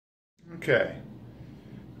Okay,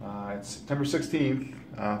 it's September 16th,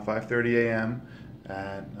 5:30 a.m.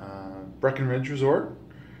 at Breckenridge Resort.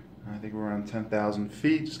 I think we're around 10,000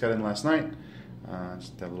 feet, just got in last night.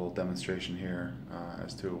 Just have a little demonstration here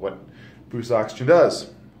as to what boost oxygen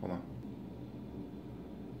does. Hold on.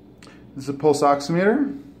 This is a pulse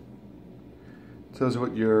oximeter. It tells you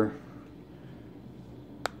what your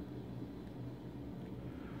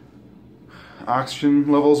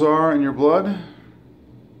oxygen levels are in your blood.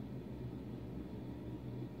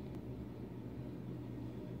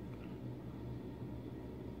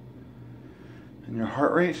 And your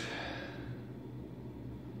heart rate.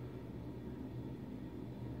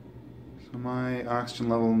 So my oxygen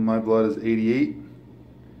level in my blood is 88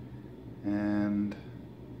 and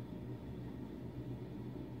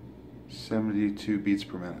 72 beats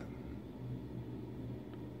per minute.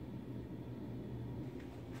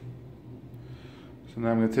 So now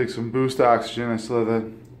I'm going to take some boost oxygen. I still have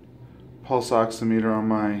the pulse oximeter on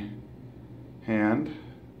my hand.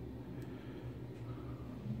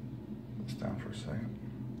 Put this down for a second.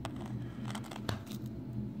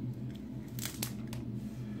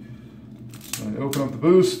 So I open up the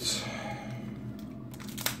boost.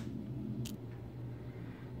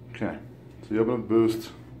 Okay, so you open up the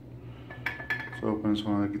boost. So open, just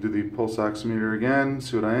want to do the pulse oximeter again,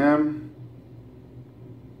 see what I am.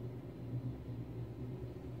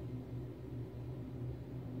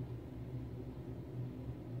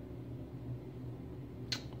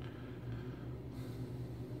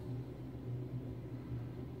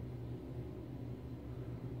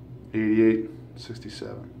 .6867.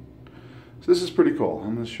 So this is pretty cool.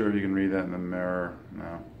 I'm not sure if you can read that in the mirror.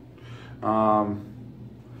 No.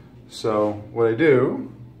 So what I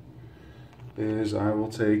do is I will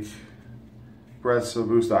take breaths of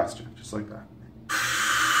boost oxygen, just like that.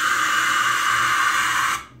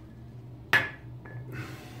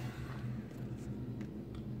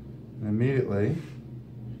 And immediately,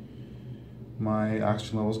 my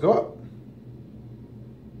oxygen levels go up.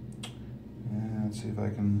 And let's see if I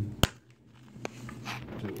can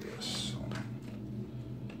do this.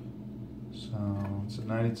 So it's at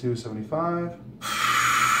 92.75.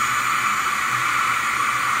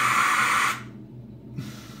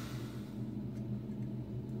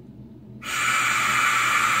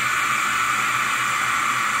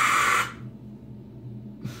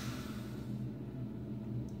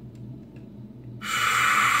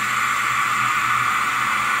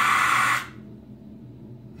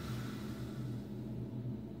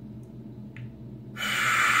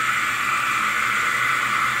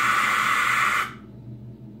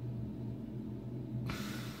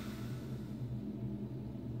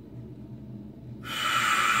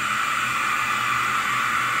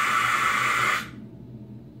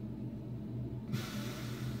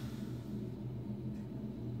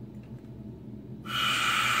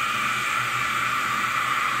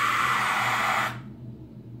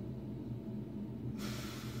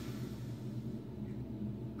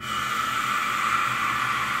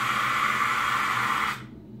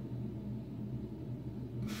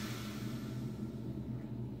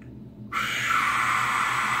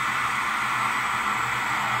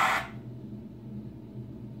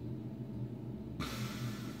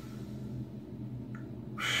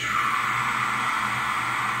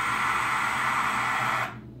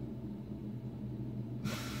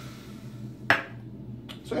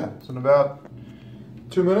 So yeah, so in about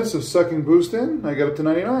 2 minutes of sucking boost in, I got up to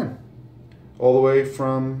 99, all the way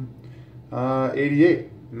from 88,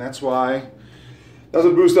 and that's what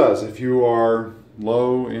boost does. If you are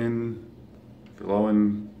low in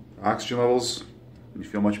oxygen levels, you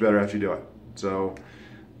feel much better after you do it. So,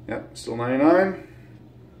 yeah, still 99.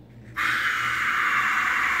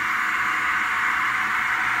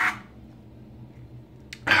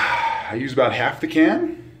 I use about half the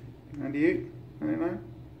can, 98, 99.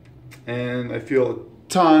 And I feel a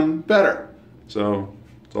ton better. So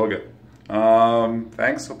it's all good.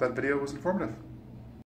 Thanks. Hope that video was informative.